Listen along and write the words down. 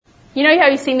You know how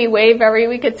you see me wave every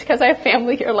week? It's because I have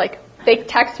family here. Like, they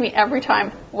text me every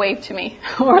time, wave to me,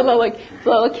 or a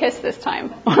little kiss this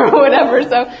time, or whatever.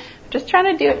 So I'm just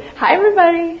trying to do it. Hi,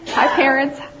 everybody. Hi,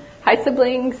 parents. Hi,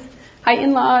 siblings. Hi,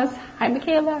 in-laws. Hi,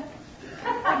 Michaela.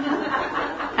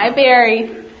 Hi,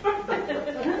 Barry.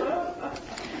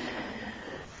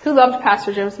 Who loved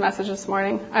Pastor Jim's message this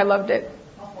morning? I loved it.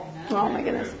 Oh, my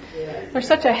goodness. There's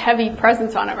such a heavy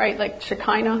presence on it, right? Like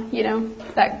Shekinah, you know,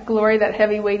 that glory, that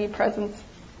heavy, weighty presence.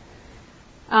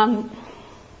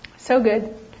 So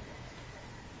good.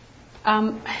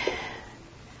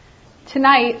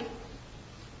 Tonight,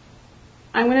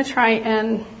 I'm going to try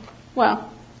and,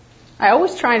 I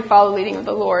always try and follow the leading of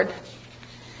the Lord.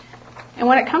 And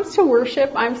when it comes to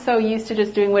worship, I'm so used to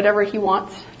just doing whatever He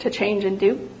wants to change and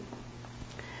do.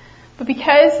 But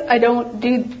because I don't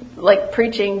do like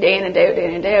preaching day in and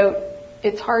day out,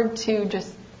 it's hard to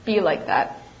just be like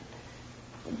that.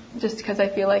 Just because I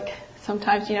feel like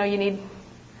sometimes, you need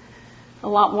a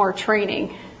lot more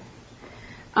training.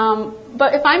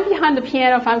 But if I'm behind the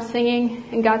piano, if I'm singing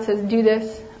and God says, do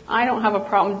this, I don't have a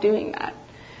problem doing that.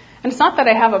 And it's not that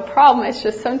I have a problem, it's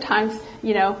just sometimes,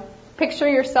 picture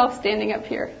yourself standing up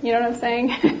here. You know what I'm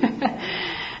saying?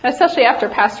 Especially after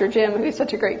Pastor Jim, who's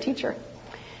such a great teacher.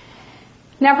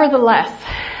 Nevertheless,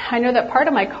 I know that part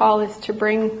of my call is to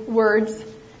bring words,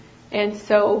 and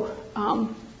so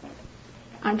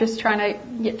I'm just trying to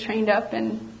get trained up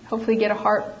and hopefully get a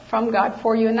heart from God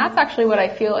for you. And that's actually what I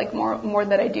feel like more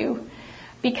that I do,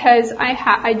 because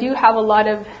I do have a lot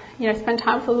of, spend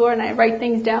time with the Lord, and I write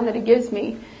things down that He gives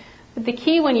me. But the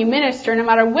key when you minister, no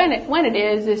matter when it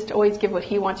is to always give what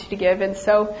He wants you to give. And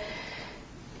so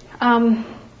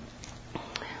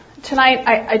tonight,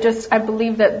 I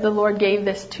believe that the Lord gave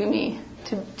this to me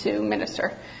to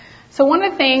minister. So one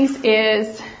of the things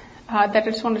is that I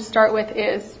just want to start with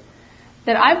is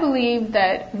that I believe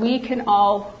that we can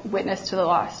all witness to the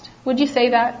lost. Would you say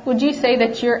that? Would you say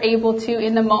that you're able to,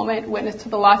 in the moment, witness to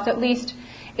the lost? At least,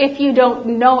 if you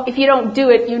don't do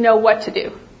it, you know what to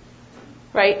do,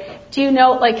 right? Do you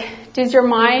know, does your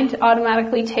mind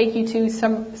automatically take you to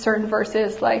some certain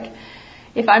verses, like?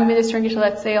 If I'm ministering to,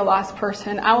 let's say, a lost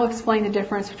person, I will explain the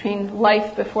difference between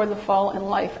life before the fall and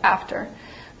life after.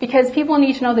 Because people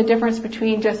need to know the difference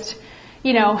between just,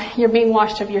 you're being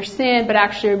washed of your sin, but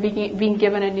actually you're being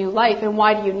given a new life. And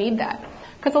why do you need that?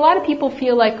 Because a lot of people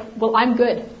feel like, well, I'm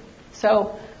good,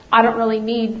 so I don't really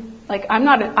need,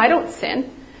 I don't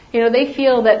sin. They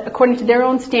feel that according to their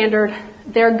own standard,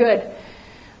 they're good.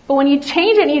 But when you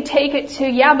change it and you take it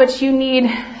to, but you need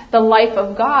the life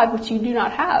of God, which you do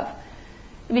not have.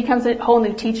 It becomes a whole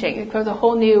new teaching. It becomes a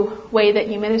whole new way that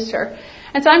you minister.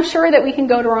 And so I'm sure that we can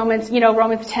go to Romans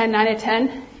 10, 9 and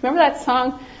 10. Remember that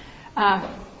song?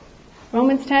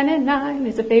 Romans 10 and 9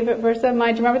 is a favorite verse of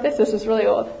mine. Do you remember this? This was really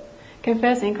old.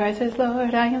 Confessing Christ as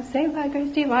Lord, I am saved by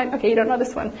grace divine. Okay, you don't know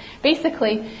this one.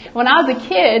 Basically, when I was a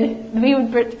kid, we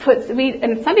would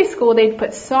in Sunday school, they'd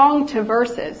put song to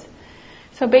verses.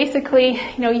 So basically,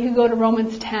 you could go to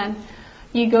Romans 10.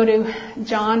 You go to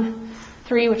John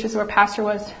 3, which is where Pastor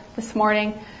was this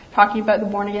morning, talking about the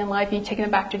born-again life, and taking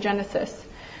it back to Genesis.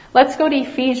 Let's go to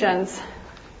Ephesians.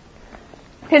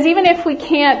 Because even if we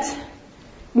can't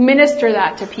minister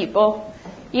that to people,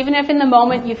 even if in the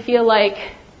moment you feel like,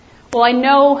 well, I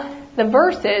know the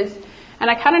verses, and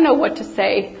I kind of know what to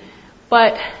say,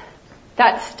 but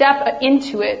that step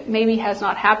into it maybe has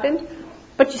not happened,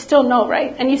 but you still know,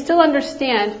 right? And you still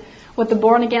understand what the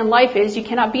born-again life is. You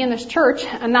cannot be in this church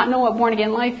and not know what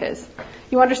born-again life is.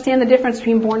 You understand the difference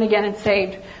between born again and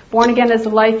saved. Born again is the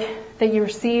life that you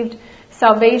received.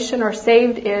 Salvation or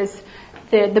saved is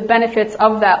the benefits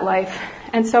of that life.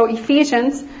 And so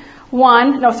Ephesians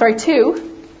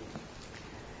 2,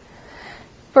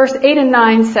 verse 8 and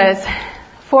 9 says,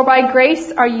 For by grace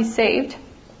are ye saved,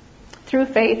 through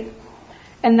faith,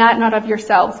 and that not of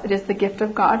yourselves. It is the gift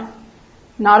of God,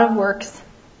 not of works,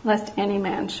 lest any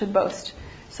man should boast.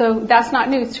 So that's not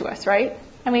news to us, right?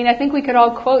 I think we could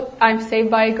all quote, I'm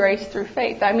saved by grace through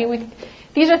faith.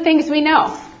 These are things we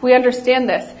know. We understand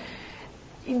this.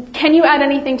 Can you add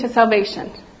anything to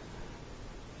salvation?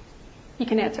 You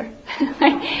can answer.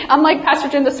 I'm like Pastor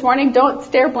Jim this morning, don't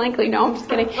stare blankly. No, I'm just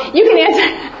kidding. You can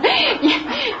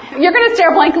answer. You're going to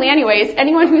stare blankly anyways.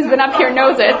 Anyone who's been up here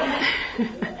knows it.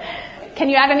 Can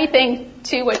you add anything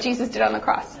to what Jesus did on the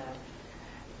cross?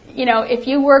 If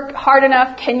you work hard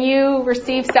enough, can you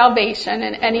receive salvation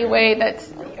in any way that's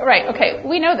right? Okay,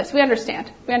 we know this. We understand.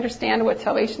 We understand what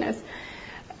salvation is.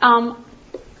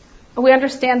 We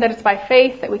understand that it's by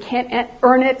faith, that we can't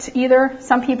earn it either.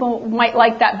 Some people might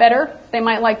like that better. They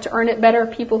might like to earn it better,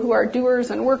 people who are doers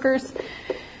and workers.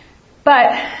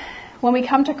 But when we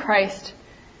come to Christ,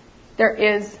 there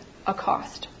is a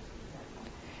cost.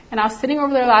 And I was sitting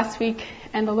over there last week,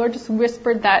 and the Lord just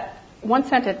whispered that one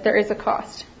sentence, there is a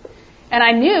cost. And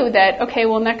I knew that, okay,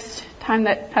 well, next time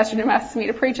that Pastor Jim asks me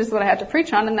to preach is what I have to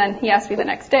preach on, and then he asked me the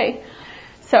next day.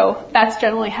 So that's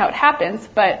generally how it happens,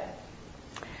 but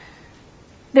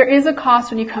there is a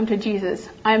cost when you come to Jesus.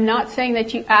 I'm not saying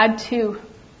that you add to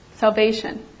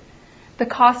salvation. The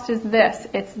cost is this.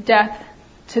 It's death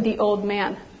to the old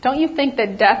man. Don't you think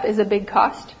that death is a big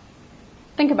cost?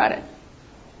 Think about it.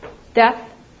 Death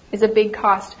is a big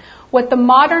cost. What the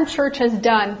modern church has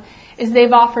done is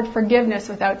they've offered forgiveness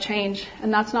without change,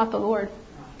 and that's not the Lord.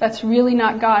 That's really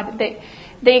not God.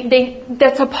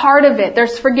 That's a part of it.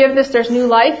 There's forgiveness, there's new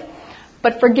life,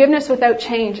 but forgiveness without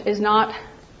change is not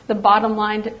the bottom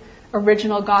line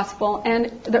original gospel,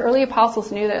 and the early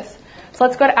apostles knew this. So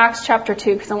let's go to Acts chapter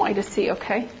 2, because I want you to see,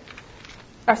 okay?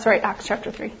 Acts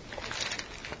chapter 3.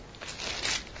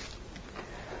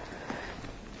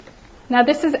 Now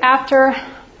this is after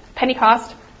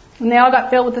Pentecost, when they all got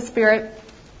filled with the Spirit,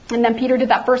 and then Peter did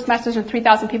that first message and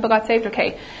 3,000 people got saved.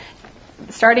 Okay,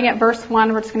 starting at verse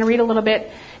 1, we're just going to read a little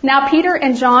bit. Now Peter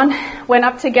and John went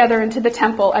up together into the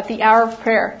temple at the hour of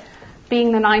prayer,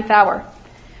 being the 9th hour.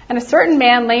 And a certain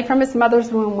man, lame from his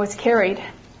mother's womb, was carried,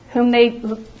 whom they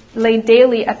laid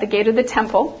daily at the gate of the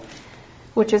temple,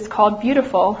 which is called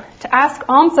Beautiful, to ask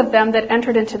alms of them that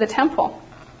entered into the temple,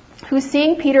 who,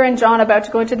 seeing Peter and John about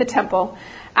to go into the temple,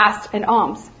 asked an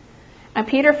alms. And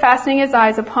Peter, fastening his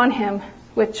eyes upon him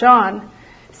with John,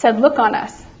 said, Look on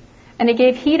us. And he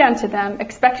gave heed unto them,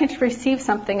 expecting to receive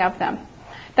something of them.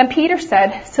 Then Peter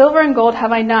said, Silver and gold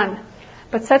have I none,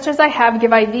 but such as I have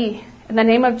give I thee. In the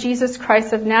name of Jesus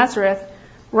Christ of Nazareth,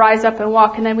 rise up and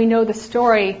walk. And then we know the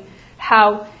story,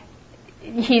 how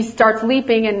he starts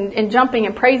leaping and jumping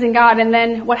and praising God. And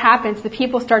then what happens? The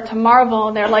people start to marvel,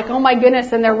 and they're like, oh my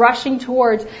goodness, and they're rushing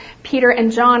towards Peter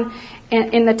and John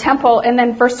in the temple. And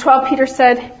then verse 12, Peter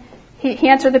said, he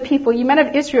answered the people, Ye men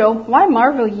of Israel, why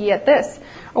marvel ye at this?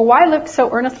 Or why look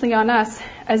so earnestly on us,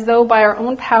 as though by our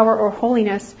own power or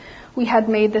holiness we had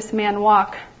made this man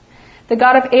walk? The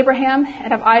God of Abraham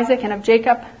and of Isaac and of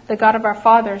Jacob, the God of our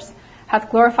fathers,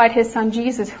 hath glorified his Son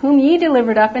Jesus, whom ye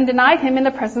delivered up and denied him in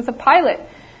the presence of Pilate,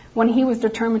 when he was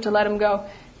determined to let him go.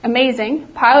 Amazing.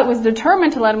 Pilate was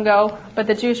determined to let him go, but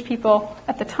the Jewish people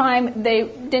at the time, they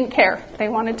didn't care. They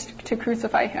wanted to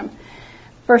crucify him.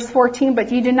 Verse 14,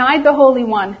 But ye denied the Holy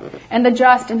One and the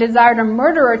just, and desired a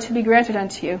murderer to be granted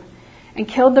unto you, and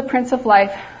killed the Prince of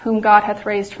Life, whom God hath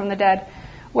raised from the dead,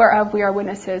 whereof we are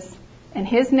witnesses. And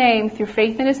his name, through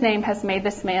faith in his name, has made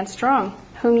this man strong,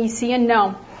 whom ye see and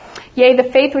know. Yea, the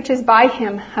faith which is by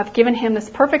him hath given him this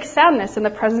perfect soundness in the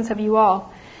presence of you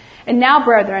all. And now,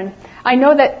 brethren, I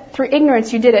know that through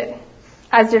ignorance you did it,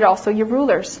 as did also your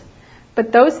rulers.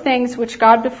 But those things which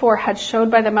God before had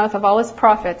showed by the mouth of all his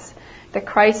prophets, that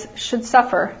Christ should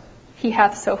suffer, he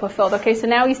hath so fulfilled. Okay, so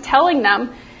now he's telling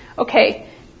them, okay,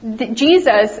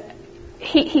 Jesus,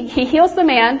 he heals the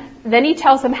man, then he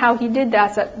tells them how he did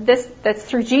that. That's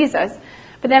through Jesus.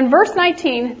 But then verse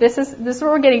 19, this is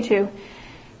what we're getting to.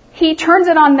 He turns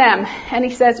it on them, and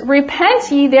he says, Repent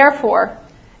ye therefore,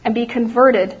 and be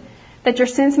converted, that your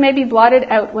sins may be blotted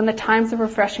out when the times of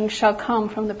refreshing shall come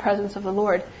from the presence of the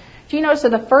Lord. Do you notice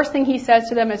that the first thing he says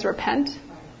to them is repent?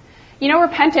 You know,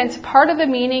 repentance, part of the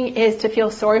meaning is to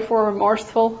feel sorry for,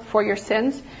 remorseful for your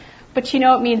sins. But you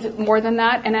know, it means more than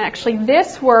that. And actually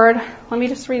this word, let me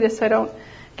just read this so I don't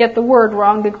get the word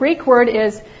wrong. The Greek word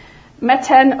is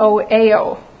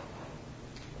metanoeo.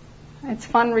 It's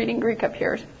fun reading Greek up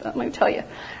here, let me tell you.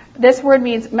 This word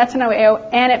means metanoeo,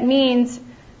 and it means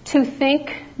to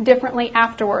think differently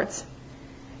afterwards.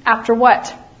 After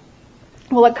what?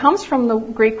 Well, it comes from the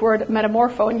Greek word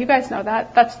metamorpho, and you guys know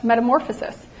that. That's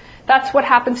metamorphosis. That's what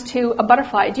happens to a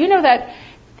butterfly. Do you know that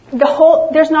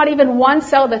there's not even one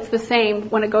cell that's the same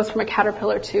when it goes from a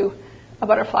caterpillar to a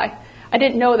butterfly? I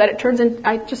didn't know that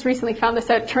I just recently found this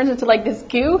out. It turns into like this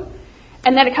goo,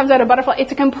 and then it comes out a butterfly.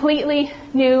 It's a completely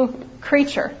new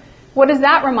creature. What does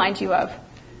that remind you of?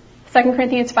 2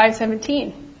 Corinthians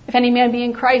 5:17. If any man be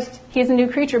in Christ, he is a new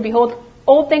creature. Behold,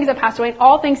 old things have passed away, and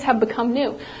all things have become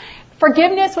new.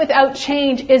 Forgiveness without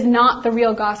change is not the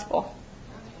real gospel.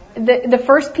 The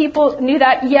first people knew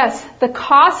that, yes, the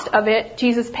cost of it,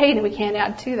 Jesus paid, and we can't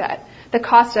add to that. The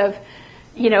cost of,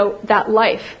 that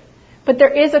life. But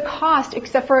there is a cost,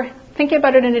 except for thinking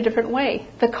about it in a different way.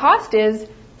 The cost is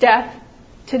death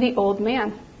to the old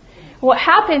man. What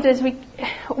happens is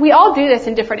we all do this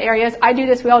in different areas. I do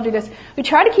this, we all do this. We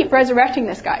try to keep resurrecting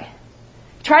this guy.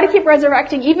 Try to keep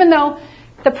resurrecting, even though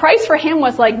the price for him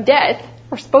was like death.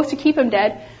 We're supposed to keep him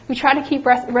dead. We try to keep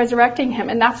resurrecting him,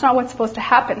 and that's not what's supposed to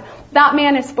happen. That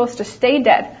man is supposed to stay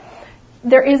dead.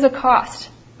 There is a cost,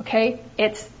 okay?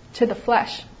 It's to the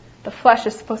flesh. The flesh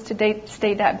is supposed to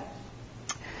stay dead.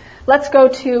 Let's go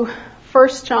to 1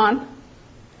 John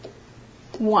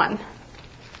 1.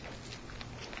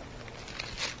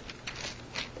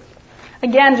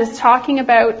 Again, just talking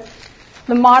about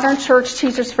the modern church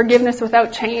teaches forgiveness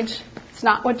without change. It's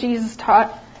not what Jesus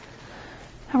taught.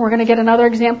 And we're going to get another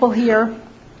example here.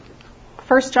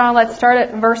 1 John, let's start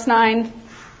at verse 9.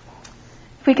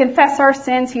 If we confess our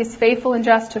sins, he is faithful and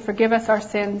just to forgive us our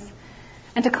sins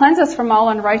and to cleanse us from all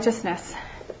unrighteousness.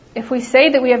 If we say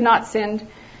that we have not sinned,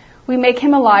 we make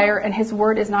him a liar, and his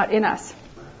word is not in us.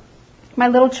 My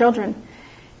little children,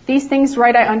 these things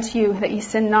write I unto you, that ye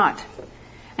sin not.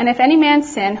 And if any man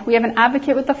sin, we have an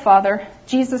advocate with the Father,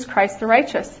 Jesus Christ the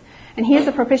righteous. And he is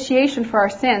a propitiation for our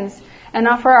sins, and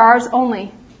not for ours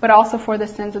only, but also for the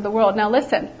sins of the world. Now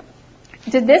listen,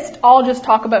 did this all just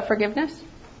talk about forgiveness?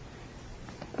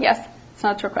 Yes, it's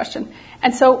not a trick question.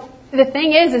 And so the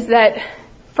thing is that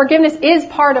forgiveness is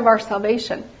part of our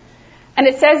salvation. And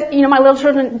it says, my little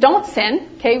children, don't sin.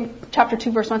 Okay, chapter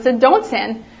 2, verse 1 says, don't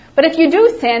sin. But if you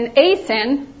do sin, a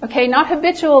sin, okay, not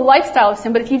habitual lifestyle of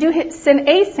sin, but if you do sin,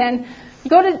 a sin, you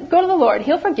go to the Lord.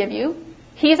 He'll forgive you.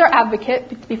 He's our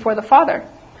advocate before the Father.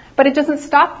 But it doesn't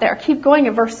stop there. Keep going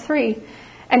in verse 3.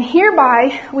 And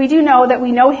hereby we do know that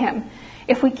we know him,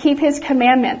 if we keep his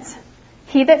commandments.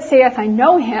 He that saith, I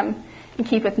know him, and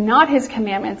keepeth not his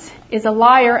commandments, is a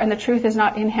liar, and the truth is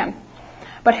not in him.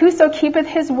 But whoso keepeth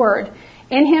his word,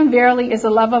 in him verily is the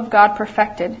love of God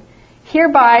perfected.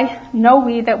 Hereby know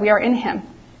we that we are in him.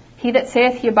 He that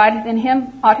saith he abideth in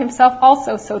him ought himself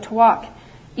also so to walk,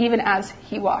 even as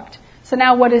he walked. So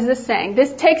now what is this saying?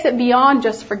 This takes it beyond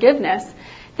just forgiveness.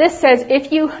 This says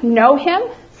if you know him,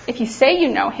 if you say you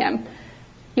know him,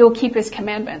 you'll keep his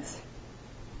commandments.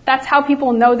 That's how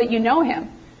people know that you know him.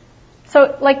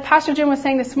 So like Pastor Jim was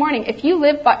saying this morning, if you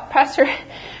live by Pastor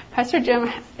Jim,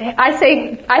 I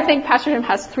think Pastor Jim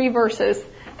has 3 verses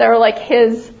that are like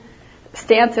his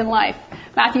stance in life.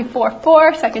 Matthew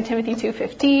 4:4, 2 Timothy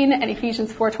 2:15, and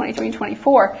Ephesians 4:23 and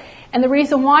 24. And the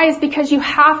reason why is because you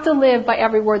have to live by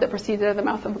every word that proceeds out of the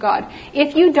mouth of God.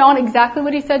 If you don't, exactly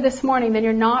what he said this morning, then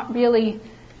you don't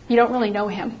really know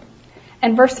him.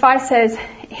 And verse 5 says,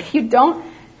 if you don't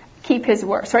keep his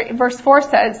word, verse 4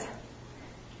 says,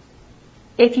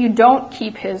 if you don't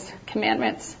keep his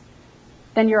commandments,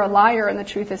 then you're a liar and the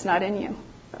truth is not in you.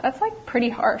 That's like pretty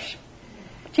harsh.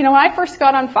 When I first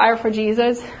got on fire for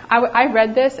Jesus, I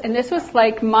read this, and this was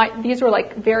like these were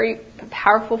like very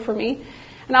powerful for me.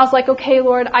 And I was like, okay,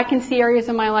 Lord, I can see areas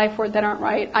in my life that aren't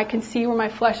right. I can see where my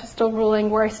flesh is still ruling,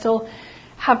 where I still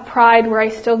have pride, where I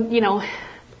still,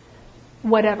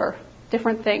 whatever,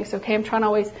 different things. Okay, I'm trying to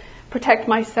always protect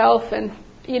myself, and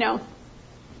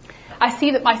I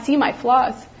see my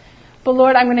flaws. But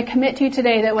Lord, I'm going to commit to you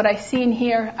today that what I see and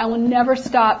hear, I will never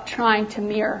stop trying to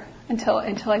mirror until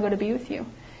I go to be with you.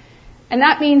 And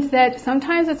that means that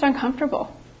sometimes it's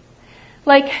uncomfortable.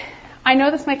 Like, I know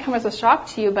this might come as a shock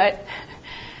to you, but,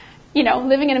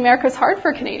 living in America is hard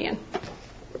for a Canadian.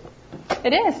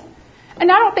 It is.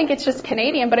 And I don't think it's just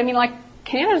Canadian, but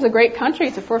Canada's a great country.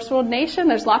 It's a first world nation.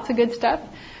 There's lots of good stuff.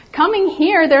 Coming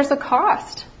here, there's a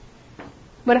cost.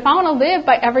 But if I want to live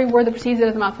by every word that proceeds out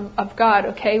of the mouth of God,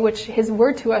 okay, which his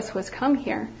word to us was come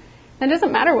here, then it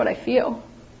doesn't matter what I feel.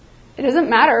 It doesn't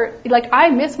matter. I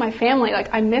miss my family.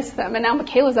 I miss them. And now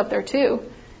Michaela's up there too.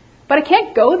 But I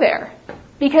can't go there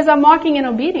because I'm walking in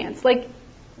obedience.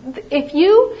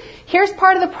 Here's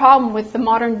part of the problem with the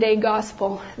modern day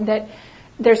gospel, that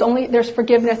there's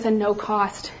forgiveness and no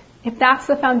cost. If that's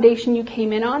the foundation you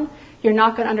came in on, you're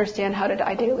not going to understand how to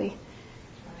die daily.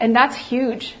 And that's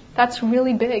huge. That's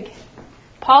really big.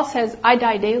 Paul says, I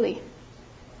die daily.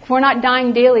 If we're not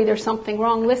dying daily, there's something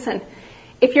wrong. Listen,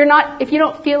 if you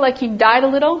don't feel like you've died a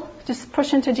little, just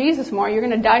push into Jesus more. You're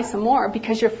going to die some more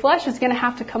because your flesh is going to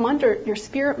have to come under your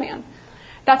spirit man.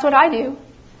 That's what I do.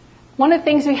 One of the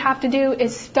things we have to do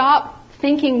is stop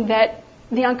thinking that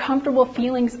the uncomfortable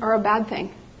feelings are a bad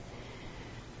thing.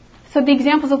 So the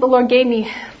examples that the Lord gave me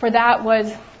for that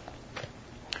was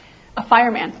a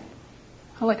fireman,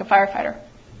 like a firefighter.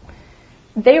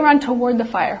 They run toward the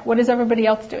fire. What is everybody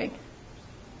else doing?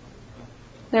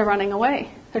 They're running away.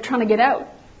 They're trying to get out.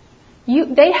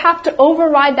 They have to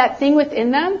override that thing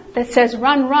within them that says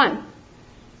run,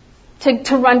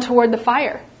 to run toward the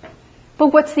fire. But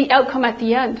what's the outcome at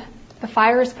the end? The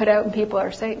fire is put out and people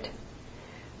are saved.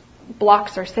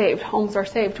 Blocks are saved, homes are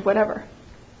saved, whatever.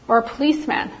 Or a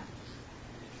policeman.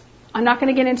 I'm not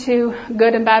going to get into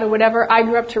good and bad or whatever. I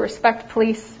grew up to respect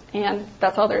police And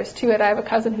that's all there is to it. I have a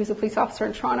cousin who's a police officer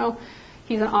in Toronto.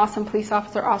 He's an awesome police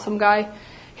officer, awesome guy.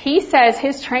 He says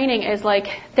his training is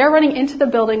like they're running into the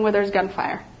building where there's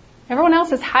gunfire. Everyone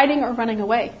else is hiding or running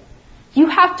away. You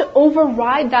have to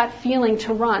override that feeling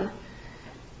to run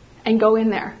and go in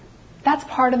there. That's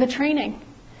part of the training.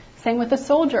 Same with a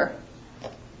soldier.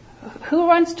 Who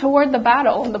runs toward the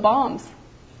battle and the bombs?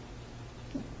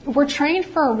 We're trained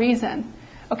for a reason.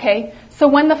 Okay? So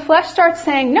when the flesh starts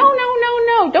saying, no,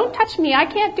 don't touch me, I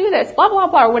can't do this, blah, blah,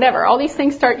 blah, or whatever, all these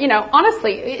things start,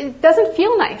 honestly, it doesn't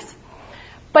feel nice.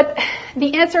 But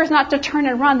the answer is not to turn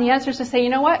and run. The answer is to say, you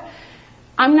know what?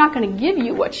 I'm not going to give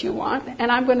you what you want,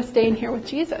 and I'm going to stay in here with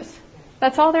Jesus.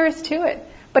 That's all there is to it.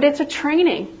 But it's a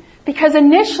training. Because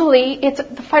initially, it's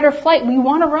the fight or flight. We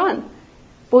want to run.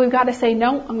 But we've got to say,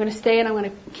 no, I'm going to stay and I'm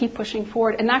going to keep pushing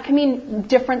forward. And that can mean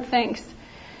different things.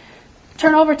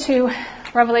 Turn over to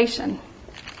Revelation.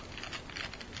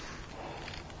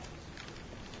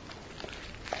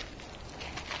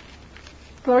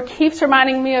 The Lord keeps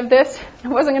reminding me of this. I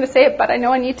wasn't going to say it, but I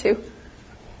know I need to.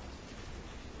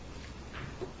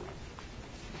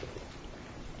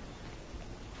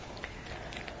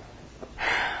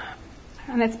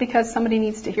 And it's because somebody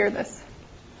needs to hear this.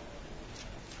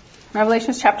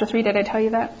 Revelations chapter 3, did I tell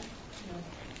you that?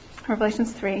 No.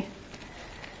 Revelations 3.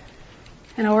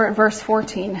 And over at verse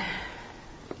 14.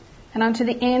 And unto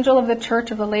the angel of the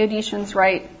church of the Laodiceans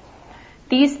write,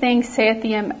 These things saith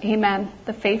the Amen,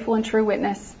 the faithful and true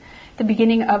witness, the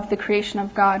beginning of the creation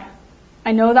of God.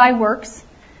 I know thy works,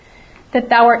 that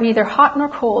thou art neither hot nor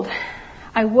cold.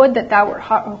 I would that thou wert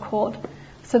hot or cold.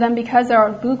 So then because thou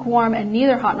art lukewarm and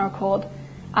neither hot nor cold,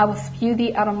 I will spew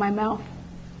thee out of my mouth.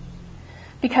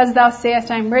 Because thou sayest,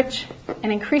 I am rich,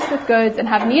 and increase with goods, and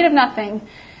have need of nothing,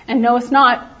 and knowest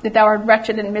not that thou art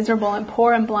wretched and miserable, and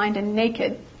poor and blind and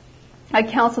naked. I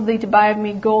counsel thee to buy of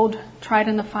me gold tried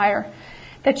in the fire,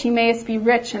 that ye mayest be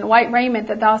rich, and white raiment,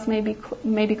 that thou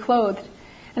may be clothed,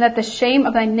 and that the shame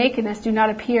of thy nakedness do not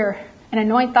appear, and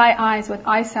anoint thy eyes with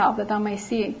eye salve, that thou mayst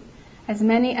see. As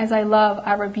many as I love,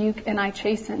 I rebuke and I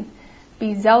chasten.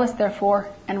 Be zealous, therefore,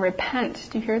 and repent.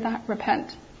 Do you hear that?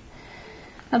 Repent.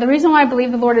 Now, the reason why I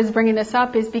believe the Lord is bringing this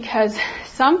up is because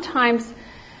sometimes,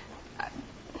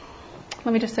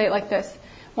 let me just say it like this.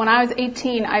 When I was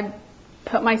 18, I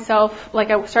put myself,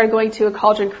 I started going to a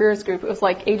college and careers group. It was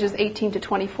like ages 18 to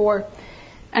 24.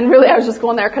 And really, I was just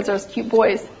going there because there was cute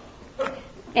boys.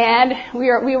 And we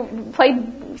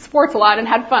played sports a lot and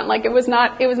had fun. It was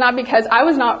not because I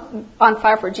was not on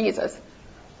fire for Jesus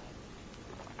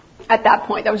at that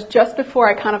point. That was just before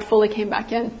I kind of fully came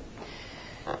back in.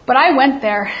 But I went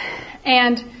there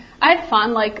and I had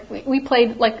fun. We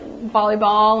played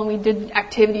volleyball and we did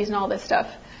activities and all this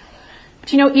stuff.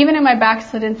 But even in my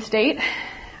backslidden state,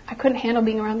 I couldn't handle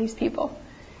being around these people.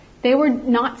 They were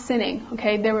not sinning,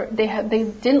 okay? They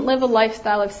didn't live a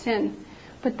lifestyle of sin.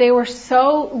 But they were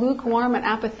so lukewarm and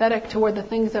apathetic toward the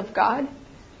things of God.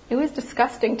 It was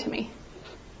disgusting to me.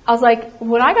 I was like,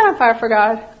 when I got on fire for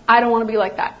God, I don't want to be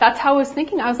like that. That's how I was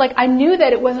thinking. I was like, I knew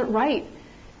that it wasn't right.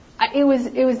 It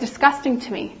was disgusting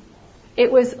to me.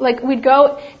 It was like we'd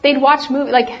go, they'd watch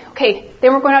movies, they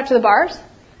weren't going out to the bars,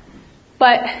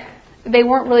 but they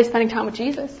weren't really spending time with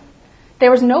Jesus. There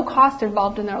was no cost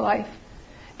involved in their life.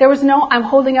 There was no, I'm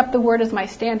holding up the word as my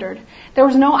standard. There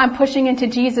was no, I'm pushing into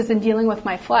Jesus and dealing with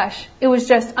my flesh. It was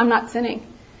just, I'm not sinning.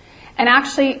 And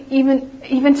actually,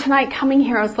 even tonight coming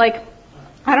here, I was like,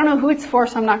 I don't know who it's for,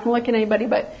 so I'm not going to look at anybody,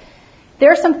 but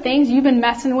there are some things you've been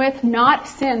messing with, not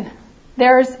sin.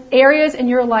 There's areas in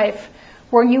your life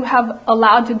where you have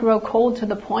allowed to grow cold to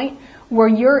the point where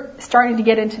you're starting to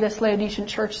get into this Laodicean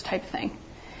church type thing.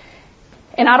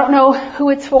 And I don't know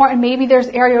who it's for, and maybe there's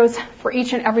areas for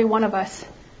each and every one of us.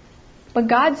 But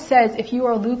God says if you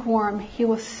are lukewarm, He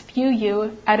will spew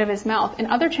you out of His mouth. In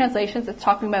other translations, it's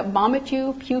talking about vomit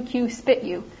you, puke you, spit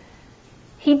you.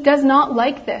 He does not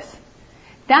like this.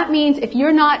 That means if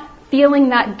you're not feeling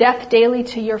that death daily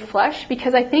to your flesh,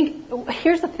 because I think,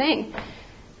 here's the thing.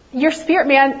 Your spirit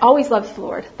man always loves the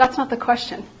Lord. That's not the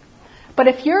question. But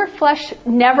if your flesh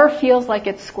never feels like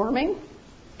it's squirming,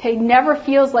 never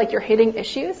feels like you're hitting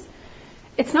issues,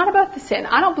 it's not about the sin.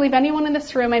 I don't believe anyone in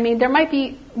this room, there might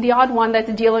be the odd one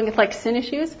that's dealing with sin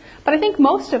issues, but I think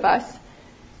most of us,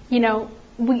 we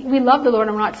love the Lord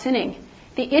and we're not sinning.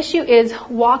 The issue is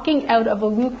walking out of a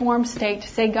lukewarm state to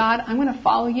say, God, I'm going to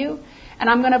follow you and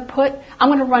I'm going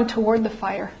to run toward the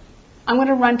fire. I'm going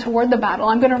to run toward the battle.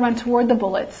 I'm going to run toward the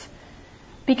bullets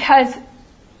because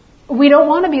we don't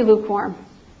want to be lukewarm.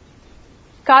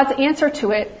 God's answer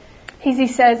to it is He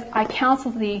says, I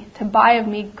counsel thee to buy of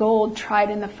me gold tried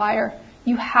in the fire.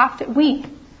 You have to,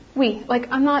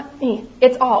 I'm not me.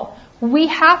 It's all. We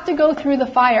have to go through the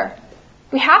fire.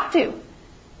 We have to.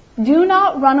 Do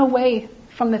not run away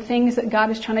from the things that God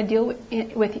is trying to deal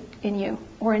with in you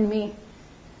or in me.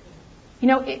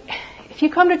 If you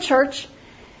come to church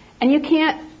and you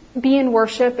can't be in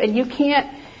worship and you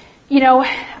can't,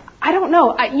 I don't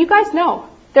know. You guys know.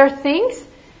 There are things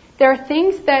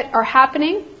that are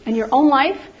happening in your own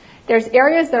life. There's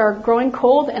areas that are growing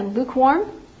cold and lukewarm.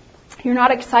 You're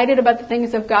not excited about the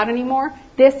things of God anymore.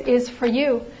 This is for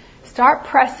you. Start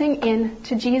pressing in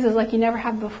to Jesus like you never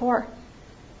have before.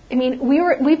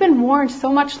 We've been warned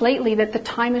so much lately that the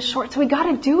time is short, so we got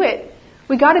to do it.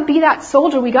 We got to be that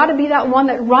soldier. We got to be that one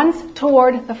that runs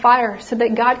toward the fire so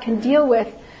that God can deal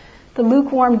with the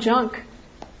lukewarm junk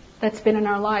that's been in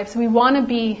our lives. We want to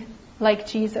be like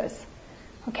Jesus.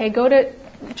 Okay, go to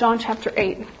John chapter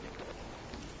 8.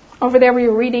 Over there we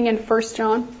were reading in 1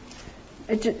 John.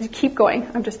 Keep going.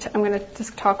 I'm going to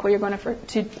just talk while you're going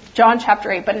to John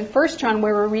chapter 8. But in 1 John,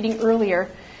 where we're reading earlier,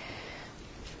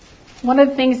 one of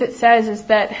the things it says is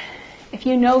that if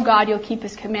you know God, you'll keep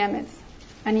His commandments.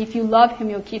 And if you love Him,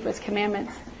 you'll keep His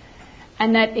commandments.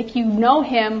 And that if you know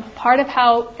Him, part of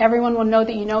how everyone will know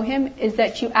that you know Him is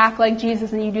that you act like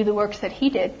Jesus and you do the works that He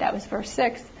did. That was verse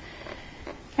 6.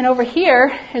 And over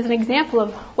here is an example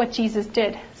of what Jesus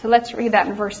did. So let's read that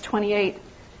in verse 28.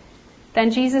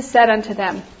 Then Jesus said unto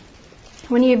them,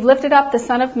 When ye have lifted up the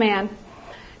Son of Man,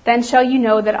 then shall you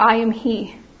know that I am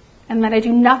He, and that I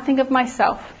do nothing of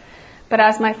myself, but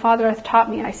as my Father hath taught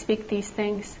me, I speak these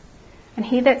things. And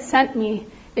He that sent me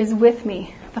is with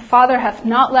me. The Father hath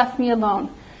not left me alone,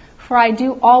 for I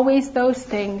do always those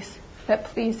things that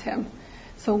please Him.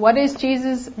 So what is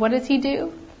Jesus? What does He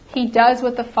do? He does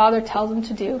what the Father tells Him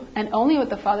to do, and only what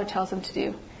the Father tells Him to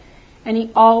do. And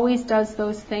He always does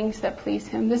those things that please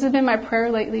Him. This has been my prayer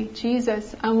lately.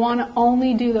 Jesus, I want to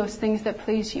only do those things that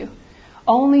please You.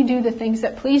 Only do the things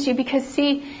that please You. Because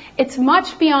see, it's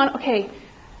much beyond,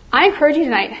 I encourage you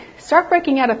tonight, start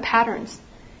breaking out of patterns.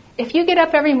 If you get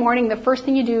up every morning, the first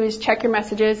thing you do is check your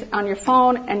messages on your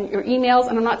phone and your emails,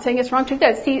 and I'm not saying it's wrong to do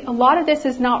that. See, a lot of this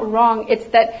is not wrong. It's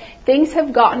that things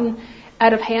have gotten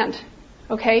out of hand.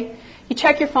 Okay? You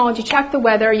check your phones, you check the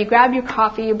weather, you grab your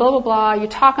coffee, you blah, blah, blah, you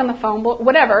talk on the phone,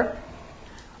 whatever.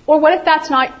 Or what if that's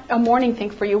not a morning thing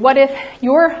for you? What if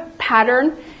your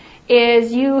pattern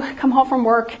is you come home from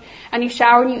work and you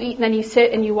shower and you eat and then you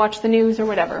sit and you watch the news or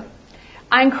whatever?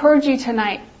 I encourage you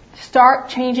tonight, start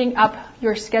changing up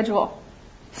your schedule.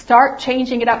 Start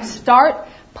changing it up. Start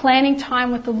planning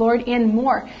time with the Lord in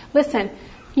more. Listen,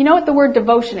 you know what the word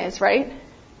devotion is, right?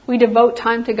 We devote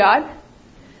time to God.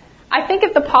 I think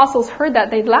if the apostles heard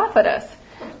that, they'd laugh at us.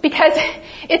 Because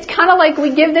it's kind of like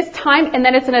we give this time and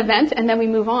then it's an event and then we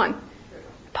move on.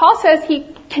 Paul says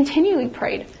he continually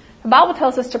prayed. The Bible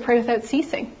tells us to pray without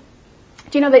ceasing.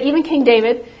 Do you know that even King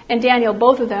David and Daniel,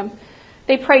 both of them,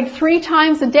 they prayed 3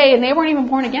 times a day and they weren't even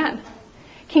born again.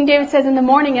 King David says, in the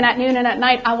morning and at noon and at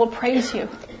night, I will praise You.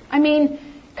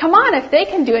 Come on, if they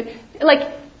can do it.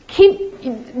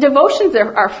 Devotions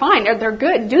are fine. They're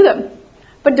good. Do them.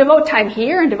 But devote time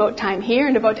here and devote time here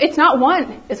and devote. It's not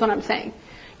one, is what I'm saying.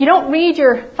 You don't read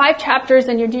your 5 chapters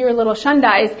and you do your little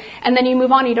shundais and then you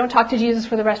move on and you don't talk to Jesus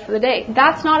for the rest of the day.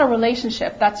 That's not a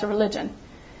relationship. That's a religion.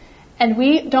 And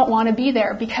we don't want to be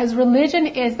there because religion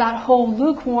is that whole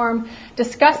lukewarm,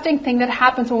 disgusting thing that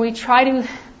happens when we try to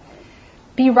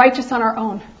be righteous on our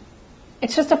own.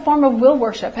 It's just a form of will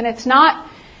worship and it's not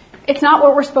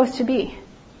what we're supposed to be.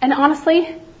 And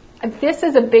honestly, this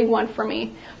is a big one for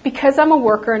me. Because I'm a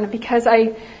worker and because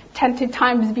I tend to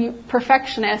times be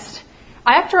perfectionist,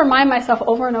 I have to remind myself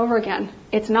over and over again,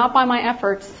 it's not by my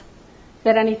efforts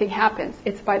that anything happens.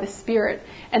 It's by the Spirit.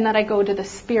 And that I go to the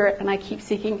Spirit and I keep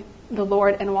seeking the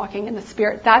Lord and walking in the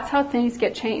Spirit. That's how things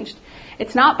get changed.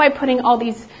 It's not by putting all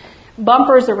these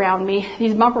bumpers around me,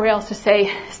 these bumper rails to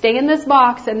say, stay in this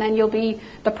box and then you'll be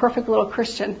the perfect little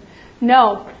Christian.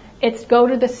 No. It's go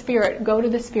to the Spirit,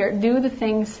 do the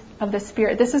things of the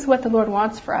Spirit. This is what the Lord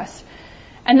wants for us.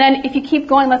 And then if you keep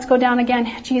going, let's go down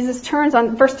again. Jesus turns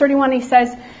on verse 31, He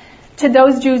says, to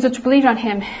those Jews which believed on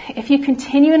Him, if you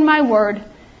continue in my word,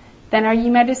 then are ye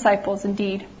my disciples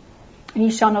indeed, and ye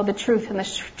shall know the truth, and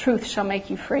the truth shall make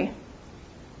you free.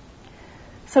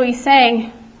 So He's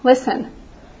saying, listen,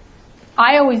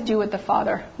 I always do what the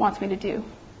Father wants me to do.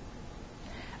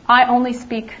 I only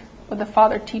speak what the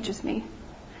Father teaches me.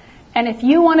 And if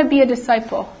you want to be a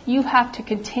disciple, you have to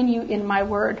continue in my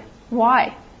word.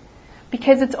 Why?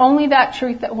 Because it's only that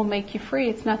truth that will make you free.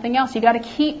 It's nothing else. You got to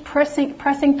keep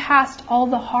pressing past all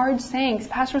the hard sayings.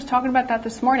 Pastor was talking about that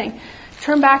this morning.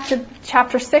 Turn back to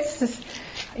chapter 6.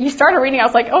 You started reading, I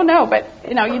was like, oh no, but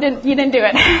you didn't do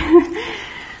it.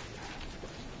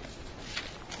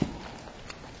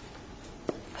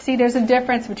 See, there's a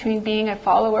difference between being a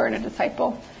follower and a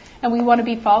disciple. And we want to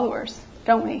be followers,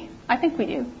 don't we? I think we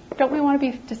do. Don't we want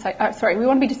to be we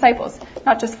want to be disciples,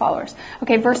 not just followers.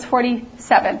 Okay, verse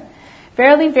 47.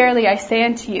 Verily, verily, I say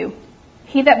unto you,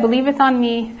 he that believeth on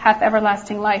me hath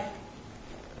everlasting life.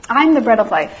 I am the bread of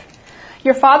life.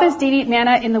 Your fathers did eat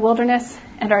manna in the wilderness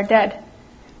and are dead.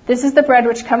 This is the bread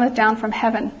which cometh down from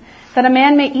heaven, that a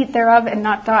man may eat thereof and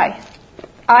not die.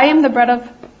 I am the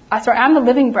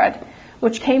living bread,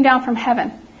 which came down from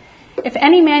heaven. If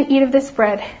any man eat of this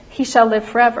bread, he shall live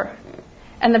forever.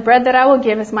 And the bread that I will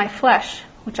give is my flesh,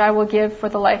 which I will give for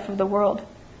the life of the world.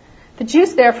 The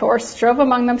Jews therefore strove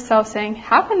among themselves, saying,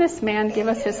 how can this man give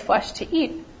us his flesh to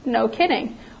eat? No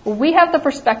kidding. We have the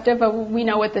perspective of, we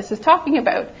know what this is talking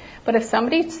about. But if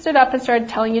somebody stood up and started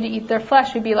telling you to eat their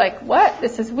flesh, we'd be like, what?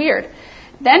 This is weird.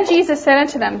 Then Jesus said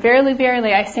unto them, verily,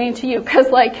 verily, I say unto you,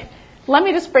 because let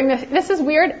me just bring this is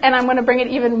weird, and I'm going to bring it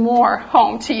even more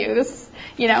home to you.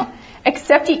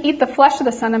 Except ye eat the flesh of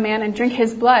the Son of Man and drink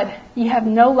his blood, ye have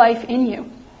no life in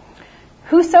you.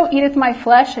 Whoso eateth my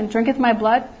flesh and drinketh my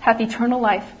blood hath eternal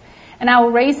life, and I will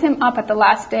raise him up at the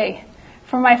last day.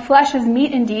 For my flesh is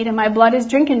meat indeed, and my blood is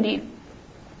drink indeed.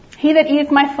 He that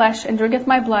eateth my flesh and drinketh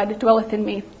my blood dwelleth in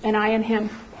me, and I in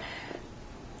him.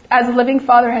 As the living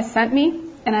Father has sent me,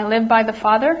 and I live by the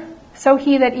Father, so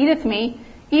he that eateth me,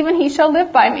 even he shall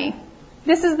live by me.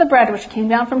 This is the bread which came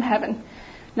down from heaven.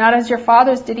 Not as your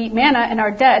fathers did eat manna and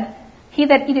are dead, he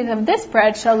that eateth of this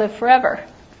bread shall live forever.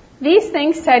 These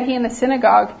things said he in the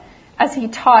synagogue, as he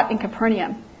taught in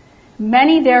Capernaum.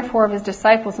 Many therefore of his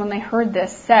disciples, when they heard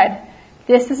this, said,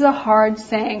 this is a hard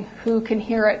saying, who can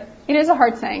hear it? It is a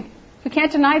hard saying. We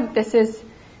can't deny that this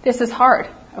is hard,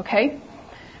 okay?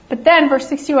 But then, verse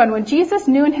 61, when Jesus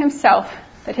knew in himself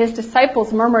that his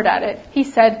disciples murmured at it, he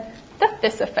said, doth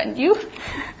this offend you?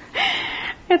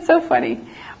 It's so funny.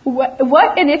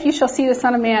 What and if you shall see the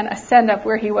Son of Man ascend up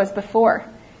where he was before?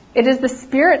 It is the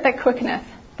Spirit that quickeneth,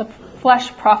 the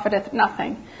flesh profiteth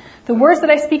nothing. The words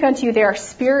that I speak unto you, they are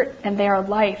spirit and they are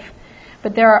life.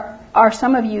 But there are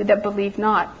some of you that believe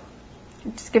not.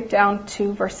 Skip down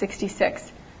to verse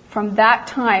 66. From that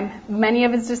time, many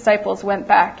of his disciples went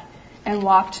back and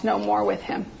walked no more with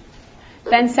him.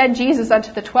 Then said Jesus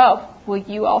unto the 12, will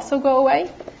you also go away?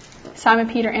 Simon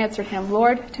Peter answered him,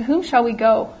 Lord, to whom shall we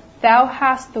go? Thou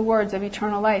hast the words of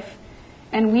eternal life.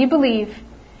 And we believe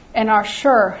and are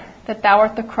sure that thou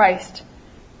art the Christ,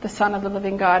 the Son of the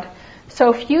living God. So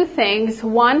a few things.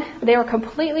 One, they were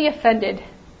completely offended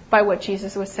by what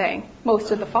Jesus was saying.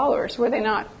 Most of the followers, were they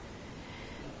not?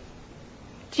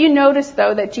 Do you notice,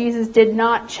 though, that Jesus did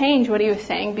not change what he was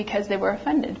saying because they were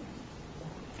offended?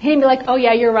 He didn't be like, oh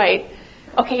yeah, you're right.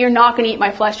 Okay, you're not going to eat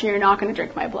my flesh and you're not going to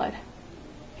drink my blood.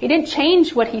 He didn't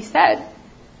change what he said.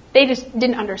 They just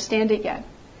didn't understand it yet.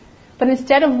 But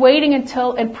instead of waiting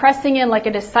until and pressing in like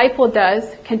a disciple does,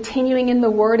 continuing in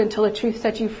the word until the truth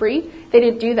sets you free, they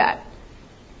didn't do that.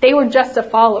 They were just a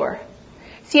follower.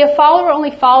 See, a follower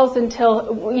only follows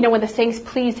until, when the sayings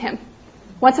please him.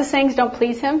 Once the sayings don't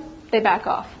please him, they back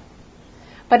off.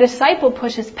 But a disciple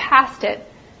pushes past it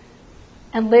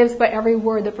and lives by every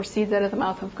word that proceeds out of the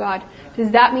mouth of God.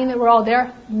 Does that mean that we're all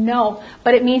there? No.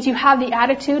 But it means you have the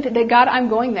attitude that, God, I'm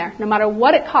going there. No matter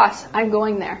what it costs, I'm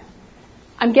going there.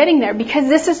 I'm getting there because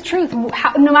this is truth.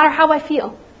 No matter how I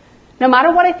feel. No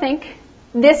matter what I think,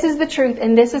 this is the truth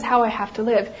and this is how I have to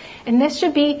live. And this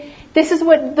is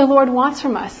what the Lord wants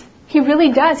from us. He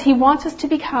really does. He wants us to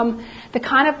become the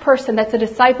kind of person that's a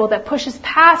disciple that pushes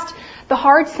past the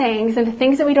hard sayings and the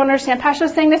things that we don't understand. Pastor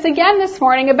was saying this again this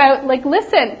morning about,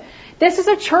 listen, this is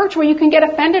a church where you can get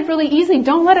offended really easily.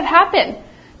 Don't let it happen.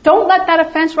 Don't let that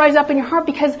offense rise up in your heart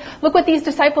because look what these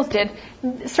disciples did.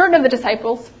 Certain of the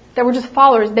disciples that were just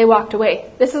followers, they walked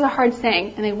away. This is a hard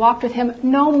saying. And they walked with him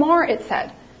no more, it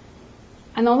said.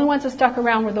 And the only ones that stuck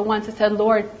around were the ones that said,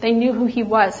 Lord, they knew who he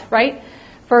was, right?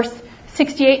 Verse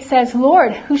 68 says,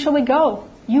 Lord, who shall we go?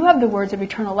 You have the words of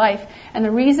eternal life. And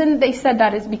the reason they said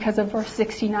that is because of verse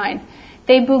 69.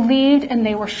 They believed and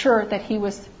they were sure that he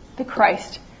was the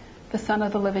Christ, the Son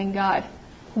of the living God.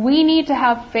 We need to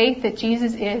have faith that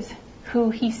Jesus is who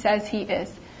he says he is.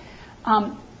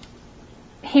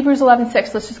 Hebrews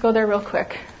 11:6. Let's just go there real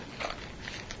quick.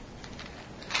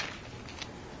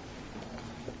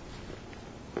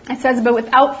 It says, but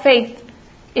without faith,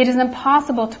 it is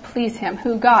impossible to please him.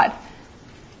 Who? God.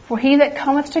 For he that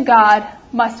cometh to God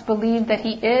must believe that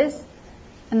he is,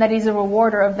 and that he's a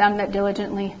rewarder of them that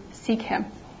diligently seek him.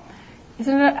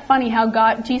 Isn't it funny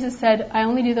how Jesus said, I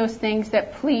only do those things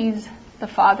that please the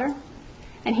Father?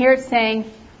 And here it's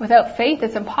saying, without faith,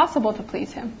 it's impossible to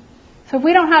please him. So if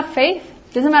we don't have faith,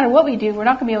 it doesn't matter what we do, we're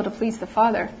not going to be able to please the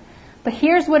Father. But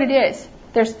here's what it is.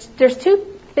 There's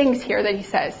two things here that he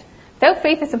says. Without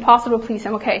faith, it's impossible to please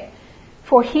him. Okay.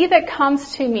 For he that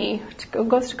comes to me,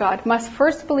 goes to God, must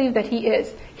first believe that he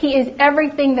is. He is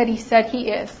everything that he said he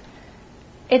is.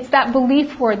 It's that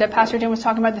belief word that Pastor Jim was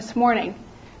talking about this morning.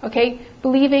 Okay?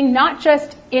 Believing not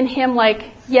just in him like,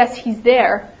 yes, he's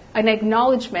there, an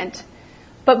acknowledgement,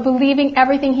 but believing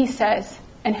everything he says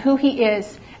and who he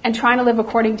is and trying to live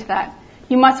according to that.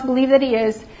 You must believe that he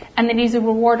is and that he's a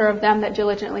rewarder of them that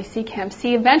diligently seek him.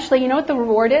 See, eventually, you know what the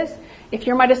reward is? If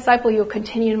you're my disciple, you'll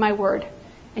continue in my word.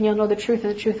 And you'll know the truth,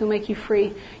 and the truth will make you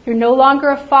free. You're no longer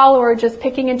a follower just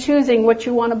picking and choosing what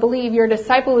you want to believe. You're a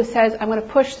disciple who says, I'm going to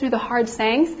push through the hard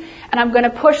sayings, and I'm going to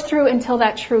push through until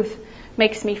that truth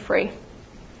makes me free.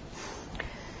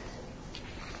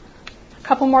 A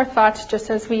couple more thoughts just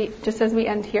as we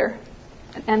end here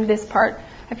and end this part.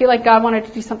 I feel like God wanted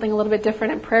to do something a little bit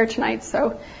different in prayer tonight,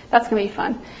 so that's going to be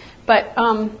fun. But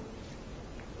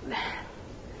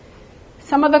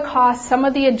some of the costs, some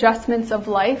of the adjustments of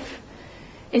life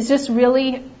is just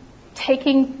really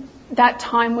taking that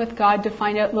time with God to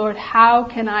find out, Lord, how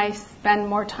can I spend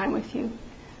more time with you?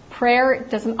 Prayer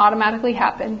doesn't automatically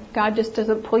happen. God just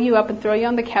doesn't pull you up and throw you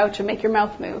on the couch and make your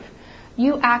mouth move.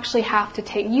 You actually have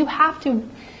to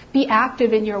be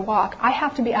active in your walk. I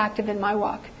have to be active in my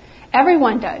walk.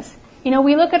 Everyone does. You know,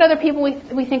 we look at other people,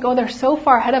 we think, oh, they're so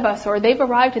far ahead of us, or they've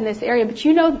arrived in this area. But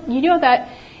you know that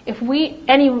if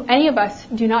any of us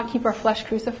do not keep our flesh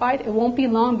crucified, it won't be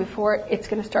long before it's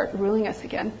going to start ruling us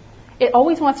again. It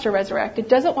always wants to resurrect. It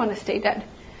doesn't want to stay dead.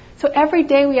 So every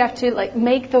day we have to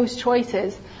make those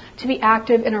choices to be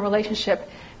active in a relationship.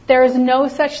 There is no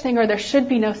such thing, or there should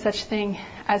be no such thing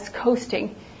as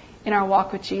coasting in our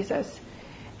walk with Jesus.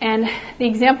 And the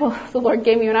example the Lord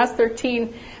gave me when I was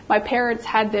 13, my parents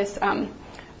had this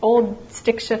old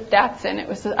stick shift Datsun. It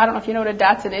was, I don't know if you know what a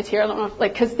Datsun is here. I don't know,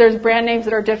 because there's brand names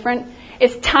that are different.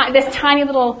 It's this tiny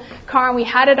little car, and we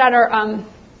had it at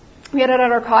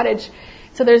our cottage.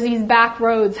 So there's these back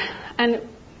roads, and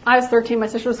I was 13, my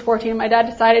sister was 14, and my dad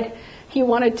decided he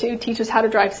wanted to teach us how to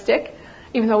drive stick,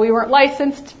 even though we weren't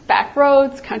licensed. Back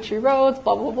roads, country roads,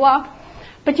 blah blah blah.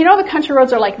 But you know the country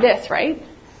roads are like this, right?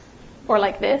 Or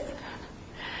like this.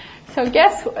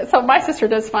 So my sister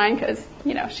does fine because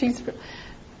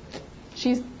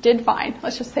she did fine.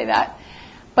 Let's just say that.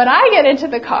 But I get into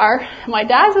the car, my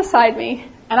dad's beside me,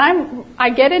 and I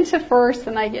get into first,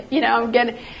 and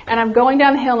I'm going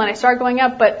down the hill, and I start going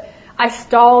up, but I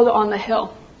stalled on the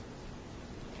hill.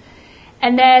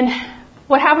 And then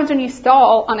what happens when you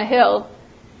stall on a hill?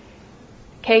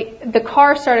 Okay, the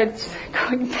car started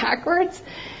going backwards,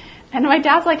 and my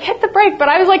dad's like, hit the brake, but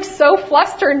I was so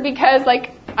flustered because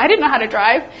I didn't know how to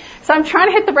drive. So I'm trying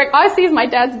to hit the brake. All I see is my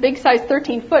dad's big size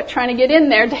 13 foot trying to get in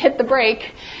there to hit the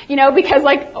brake, because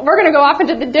we're going to go off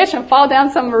into the ditch and fall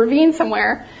down some ravine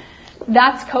somewhere.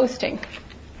 That's coasting.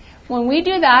 When we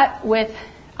do that with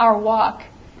our walk,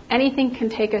 anything can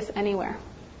take us anywhere.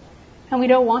 And we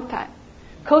don't want that.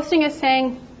 Coasting is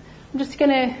saying, I'm just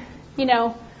going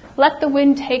to, let the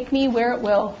wind take me where it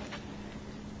will.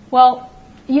 Well,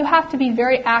 you have to be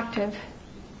very active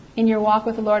in your walk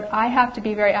with the Lord. I have to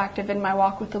be very active in my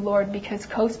walk with the Lord, because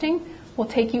coasting will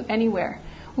take you anywhere.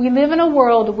 We live in a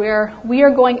world where we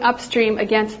are going upstream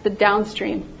against the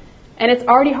downstream, and it's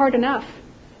already hard enough.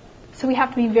 So we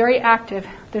have to be very active.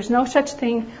 There's no such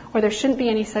thing, or there shouldn't be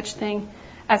any such thing,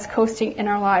 as coasting in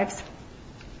our lives.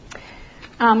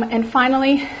 And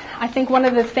finally, I think one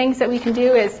of the things that we can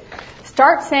do is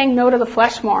start saying no to the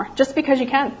flesh more, just because you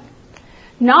can.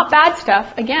 Not bad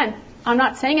stuff. Again, I'm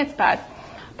not saying it's bad.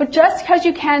 But just because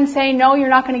you can say, no, you're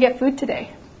not going to get food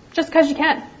today. Just because you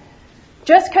can.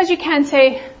 Just because you can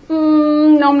say,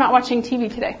 no, I'm not watching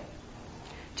TV today.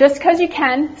 Just because you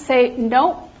can say,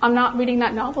 no, I'm not reading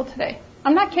that novel today.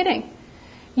 I'm not kidding.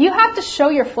 You have to show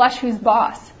your flesh who's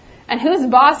boss. And whose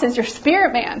boss is your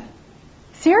spirit man.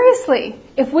 Seriously.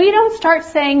 If we don't start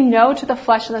saying no to the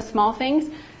flesh and the small things,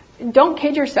 don't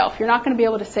kid yourself. You're not going to be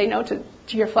able to say no to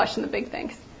your flesh and the big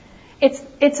things.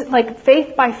 It's like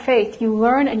faith by faith. You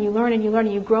learn and you learn and you learn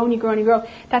and you grow and you grow and you grow.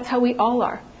 That's how we all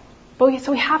are.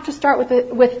 So we have to start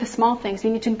with the small things. We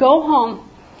need to go home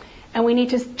and we need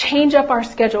to change up our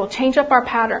schedule, change up our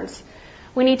patterns.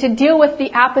 We need to deal with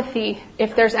the apathy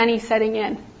if there's any setting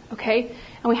in. Okay?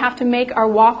 And we have to make our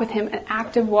walk with Him an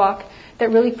active walk that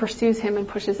really pursues Him and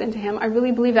pushes into Him. I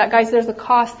really believe that. Guys, there's a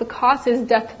cost. The cost is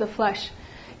death to the flesh.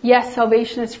 Yes,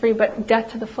 salvation is free, but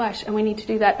death to the flesh, and we need to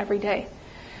do that every day.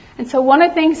 And so one of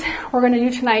the things we're going to do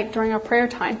tonight during our prayer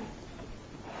time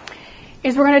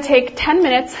is we're going to take 10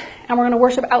 minutes and we're going to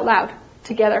worship out loud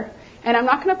together. And I'm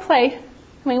not going to play.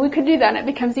 I mean, we could do that and it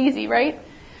becomes easy, right?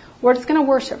 We're just going to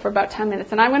worship for about 10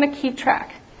 minutes and I'm going to keep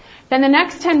track. Then the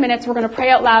next 10 minutes, we're going to pray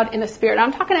out loud in the Spirit.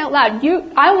 I'm talking out loud. What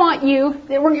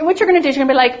you're going to do is you're going to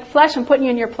be like, flesh, I'm putting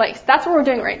you in your place. That's what we're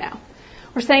doing right now.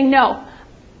 We're saying, no,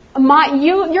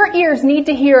 your ears need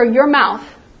to hear your mouth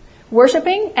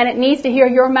worshiping, and it needs to hear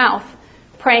your mouth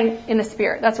praying in the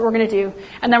Spirit. That's what we're going to do.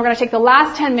 And then we're going to take the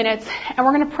last 10 minutes and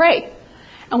we're going to pray.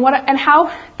 And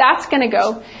how that's going to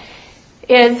go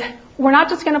is we're not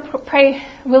just going to pray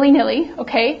willy-nilly,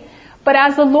 okay? But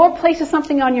as the Lord places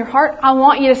something on your heart, I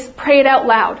want you to pray it out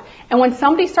loud. And when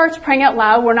somebody starts praying out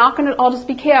loud, we're not going to all just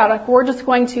be chaotic. We're just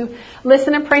going to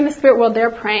listen and pray in the Spirit while they're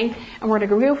praying. And we're going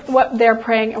to agree with what they're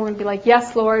praying. And we're going to be like,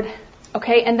 yes, Lord.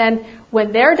 Okay? And then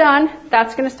when they're done,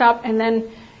 that's going to stop. And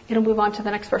then it'll move on to the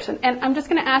next person. And I'm just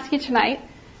going to ask you tonight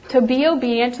to be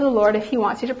obedient to the Lord if He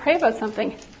wants you to pray about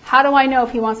something. How do I know if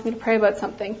He wants me to pray about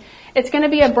something? It's going to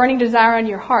be a burning desire on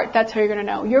your heart. That's how you're going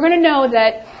to know. You're going to know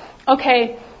that,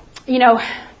 okay,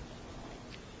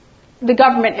 the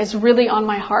government is really on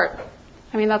my heart.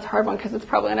 I mean, that's a hard one because it's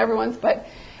probably on everyone's, but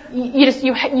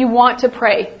you want to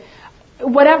pray.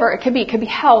 Whatever it could be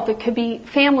health, it could be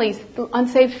families,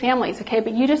 unsaved families, okay?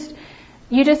 But you just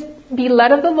be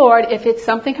led of the Lord. If it's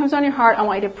something comes on your heart, I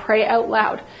want you to pray out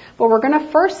loud. But we're going to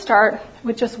first start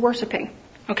with just worshiping,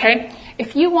 okay?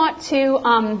 If you want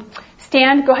to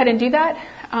stand, go ahead and do that.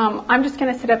 I'm just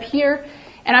going to sit up here.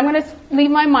 And I'm going to leave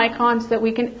my mic on so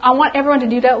that I want everyone to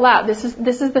do it out loud. This is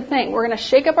the thing. We're going to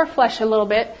shake up our flesh a little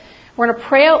bit. We're going to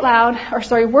pray out loud,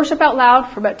 worship out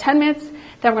loud for about 10 minutes.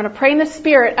 Then we're going to pray in the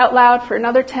Spirit out loud for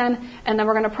another 10. And then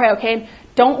we're going to pray, okay?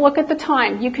 Don't look at the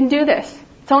time. You can do this.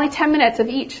 It's only 10 minutes of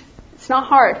each. It's not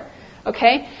hard,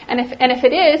 okay? And if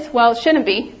it is, well, it shouldn't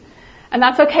be. And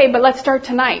that's okay, but let's start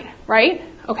tonight, right?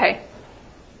 Okay.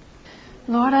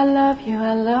 Lord, I love you,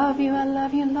 I love you, I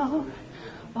love you, Lord.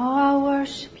 Oh, I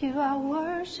worship you,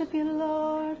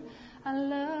 Lord. I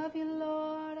love you,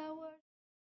 Lord.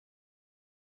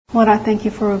 Lord, I thank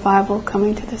you for revival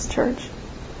coming to this church.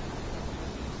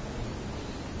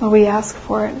 Lord, we ask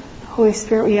for it. Holy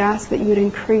Spirit, we ask that you would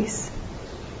increase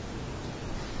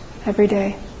every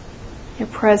day your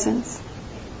presence.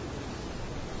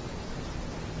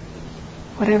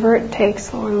 Whatever it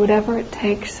takes, Lord, whatever it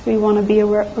takes, we want to be a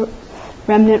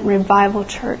remnant revival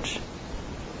church.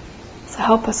 So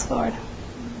help us, Lord.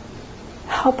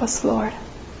 Help us, Lord.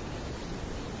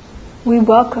 We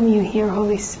welcome you here,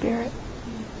 Holy Spirit.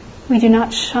 We do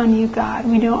not shun you, God.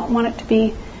 We don't want it to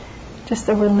be just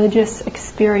a religious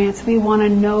experience. We want to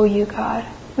know you, God.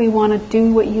 We want to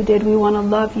do what you did. We want to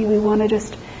love you. We want to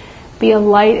just be a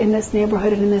light in this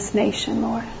neighborhood and in this nation,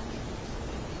 Lord.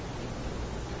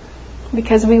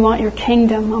 Because we want your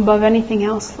kingdom above anything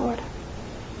else, Lord.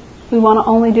 We want to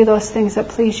only do those things that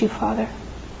please you, Father.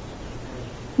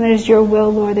 And it is your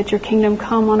will, Lord, that your kingdom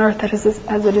come on earth as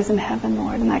it is in heaven,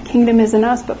 Lord. And that kingdom is in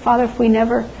us. But Father, if we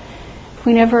never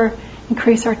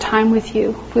increase our time with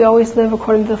you, if we always live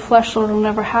according to the flesh, Lord, it will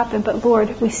never happen. But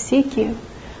Lord, we seek you.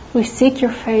 We seek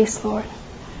your face, Lord.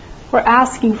 We're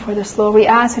asking for this, Lord. We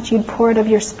ask that you'd pour it of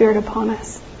your Spirit upon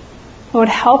us. Lord,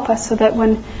 help us so that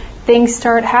when things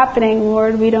start happening,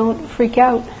 Lord, we don't freak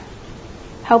out.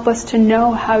 Help us to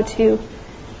know how to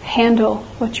handle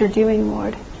what you're doing,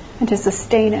 Lord, and to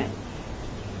sustain it.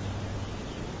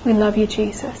 We love you,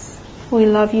 Jesus. We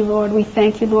love you, Lord. We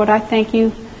thank you, Lord. I thank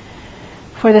you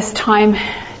for this time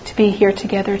to be here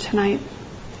together tonight.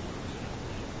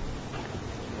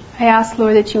 I ask,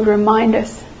 Lord, that you would remind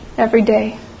us every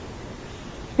day,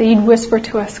 that you'd whisper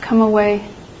to us, come away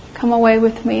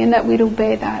with me, and that we'd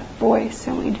obey that voice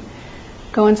and we'd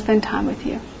go and spend time with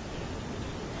you.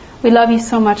 We love you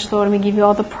so much, Lord, and we give you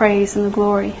all the praise and the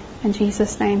glory. In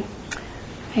Jesus' name,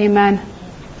 amen.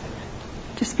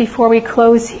 Just before we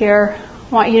close here,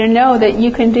 I want you to know that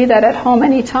you can do that at home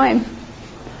anytime.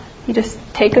 You just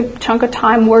take a chunk of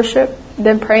time, worship,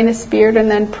 then pray in the Spirit,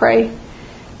 and then pray.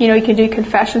 You can do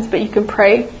confessions, but you can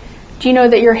pray. Do you know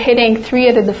that you're hitting 3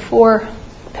 out of the 4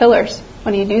 pillars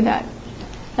when you do that?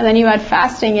 And then you add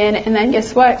fasting in, and then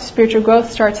guess what? Spiritual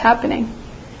growth starts happening.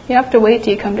 You don't have to wait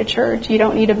till you come to church. You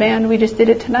don't need a band. We just did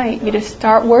it tonight. You just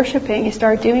start worshiping. You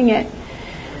start doing it.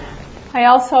 I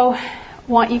also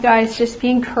want you guys just be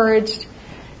encouraged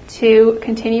to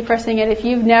continue pressing it. If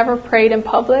you've never prayed in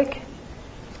public,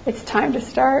 it's time to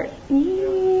start.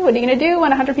 What are you going to do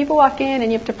when 100 people walk in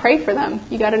and you have to pray for them?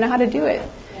 You got to know how to do it.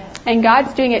 And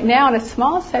God's doing it now in a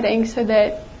small setting so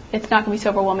that it's not going to be so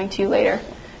overwhelming to you later.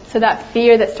 So that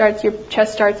fear that starts, your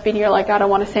chest starts beating, you're like, I don't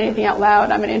want to say anything out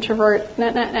loud. I'm an introvert.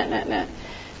 Nah.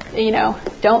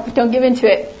 don't give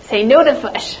into it. Say no to the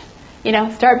flesh.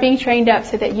 Start being trained up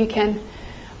so that you can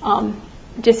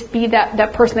just be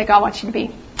that person that God wants you to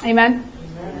be. Amen?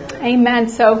 Amen.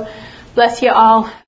 So bless you all.